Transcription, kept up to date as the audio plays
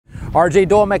RJ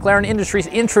Doyle, Mclaren Industries,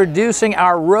 introducing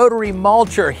our rotary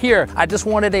mulcher. Here, I just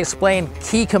wanted to explain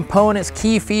key components,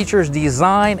 key features,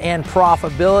 design, and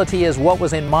profitability is what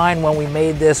was in mind when we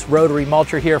made this rotary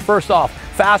mulcher here. First off,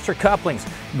 faster couplings,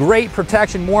 great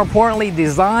protection, more importantly,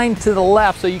 designed to the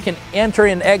left so you can enter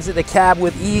and exit the cab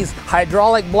with ease.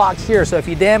 Hydraulic block here, so if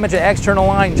you damage an external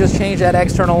line, just change that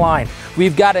external line.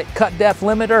 We've got a cut depth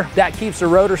limiter that keeps the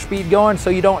rotor speed going so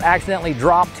you don't accidentally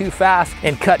drop too fast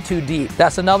and cut too deep.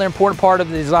 That's another important part of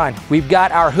the design. We've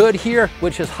got our hood here,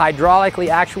 which is hydraulically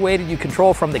actuated. You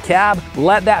control from the cab.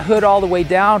 Let that hood all the way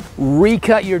down,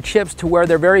 recut your chips to where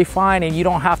they're very fine and you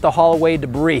don't have to haul away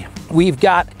debris. We've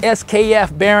got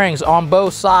SKF bearings on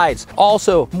both sides.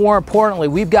 Also, more importantly,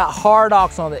 we've got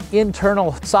hardox on the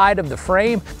internal side of the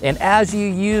frame. And as you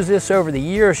use this over the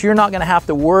years, you're not gonna have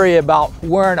to worry about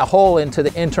wearing a hole into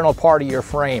the internal part of your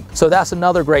frame. So that's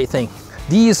another great thing.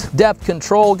 These depth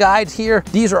control guides here,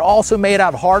 these are also made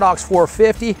out of hardox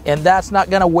 450, and that's not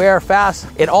gonna wear fast.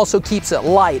 It also keeps it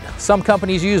light. Some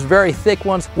companies use very thick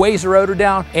ones, weighs the rotor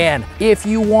down. And if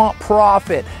you want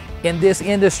profit in this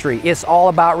industry, it's all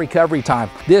about recovery time.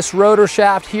 This rotor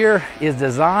shaft here is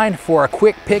designed for a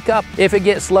quick pickup. If it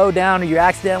gets slowed down or you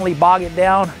accidentally bog it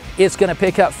down, it's gonna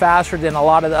pick up faster than a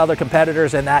lot of the other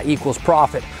competitors, and that equals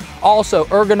profit. Also,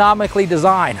 ergonomically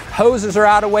designed. Hoses are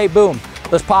out of the way, boom.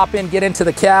 Let's pop in, get into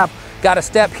the cab. Got a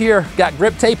step here, got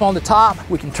grip tape on the top.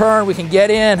 We can turn, we can get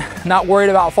in, not worried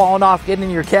about falling off, getting in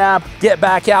your cab, get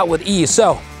back out with ease.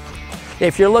 So,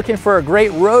 if you're looking for a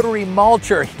great rotary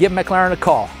mulcher, give Mclaren a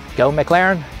call. Go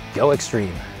Mclaren, go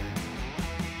extreme.